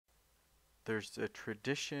There's a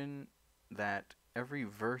tradition that every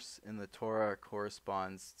verse in the Torah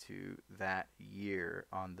corresponds to that year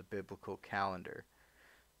on the biblical calendar.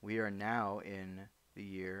 We are now in the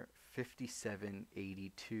year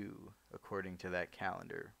 5782, according to that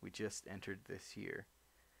calendar. We just entered this year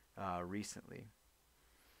recently.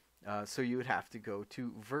 So you would have to go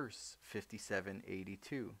to verse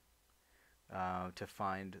 5782 to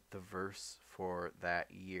find the verse for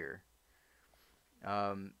that year.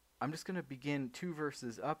 I'm just going to begin two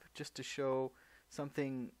verses up just to show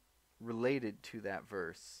something related to that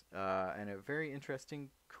verse and a very interesting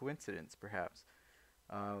coincidence, perhaps.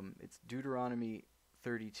 It's Deuteronomy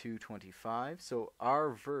 32:25. So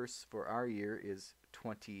our verse for our year is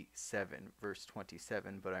 27, verse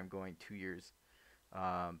 27, but I'm going 2 years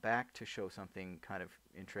back to show something kind of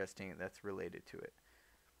interesting that's related to it.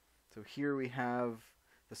 So here we have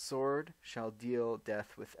the sword shall deal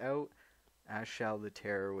death without, as shall the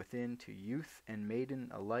terror within, to youth and maiden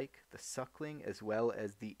alike, the suckling as well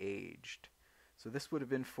as the aged. So this would have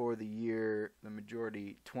been for the year, the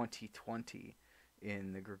majority, 2020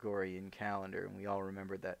 in the Gregorian calendar. And we all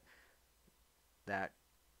remember that that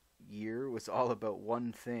year was all about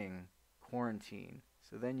one thing, quarantine.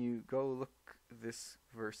 So then you go look this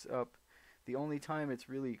verse up. The only time it's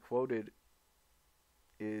really quoted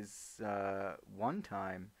is one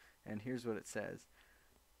time, and here's what it says.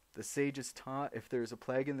 The sages taught, if there is a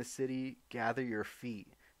plague in the city, gather your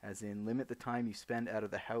feet, as in limit the time you spend out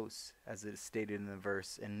of the house, as it is stated in the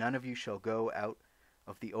verse, and none of you shall go out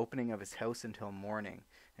of the opening of his house until morning.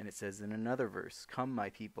 And it says in another verse, come, my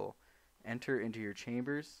people, enter into your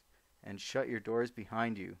chambers, and shut your doors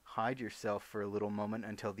behind you. Hide yourself for a little moment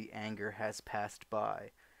until the anger has passed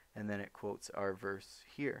by. And then it quotes our verse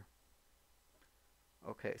here.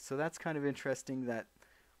 Okay, so that's kind of interesting that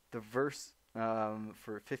the verse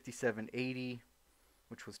for 5780,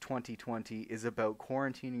 which was 2020, is about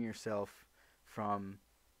quarantining yourself from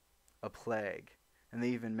a plague. And they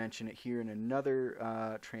even mention it here in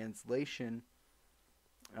another translation,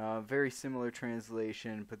 very similar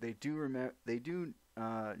translation, but they do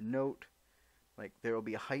note like there will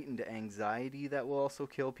be a heightened anxiety that will also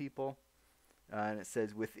kill people. And it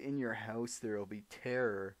says, within your house there will be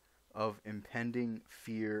terror of impending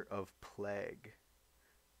fear of plague.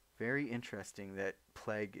 Very interesting that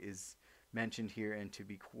plague is mentioned here and to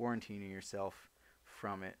be quarantining yourself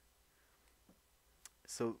from it.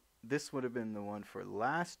 So this would have been the one for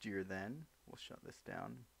last year then. We'll shut this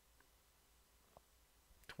down.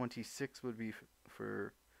 26 would be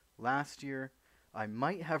for last year. I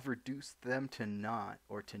might have reduced them to naught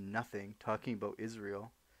or to nothing, talking about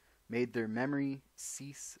Israel, made their memory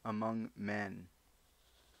cease among men.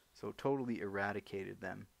 So totally eradicated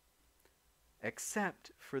them.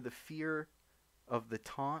 Except for the fear of the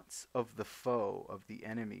taunts of the foe, of the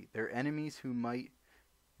enemy. Their enemies who might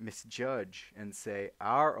misjudge and say,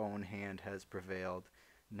 our own hand has prevailed.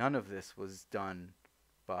 None of this was done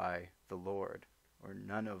by the Lord.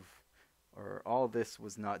 Or all this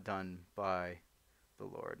was not done by the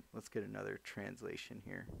Lord. Let's get another translation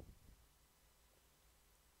here.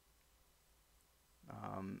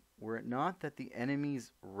 Were it not that the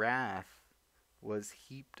enemy's wrath was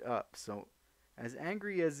heaped up. So as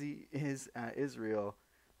angry as he is at Israel,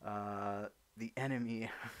 the enemy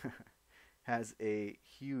has a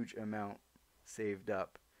huge amount saved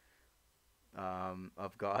up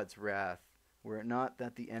of God's wrath. Were it not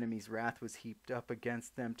that the enemy's wrath was heaped up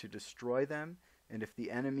against them to destroy them, and if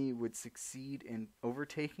the enemy would succeed in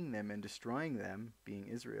overtaking them and destroying them, being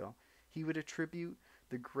Israel, he would attribute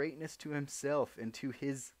the greatness to himself and to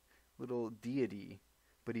his little deity,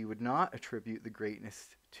 but he would not attribute the greatness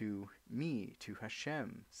to me, to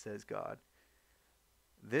Hashem, says God.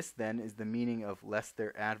 This then is the meaning of lest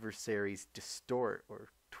their adversaries distort or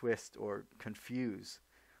twist or confuse,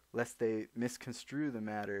 lest they misconstrue the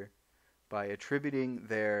matter by attributing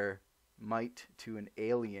their might to an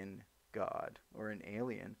alien God or an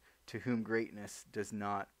alien to whom greatness does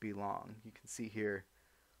not belong. You can see here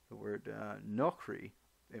the word nokri.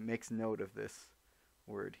 It makes note of this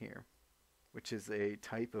word here, which is a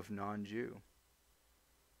type of non-Jew.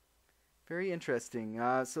 Very interesting.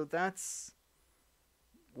 So that's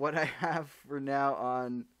what I have for now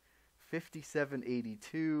on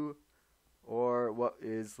 5782, or what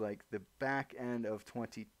is like the back end of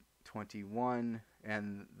 2021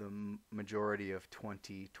 and the majority of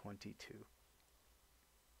 2022.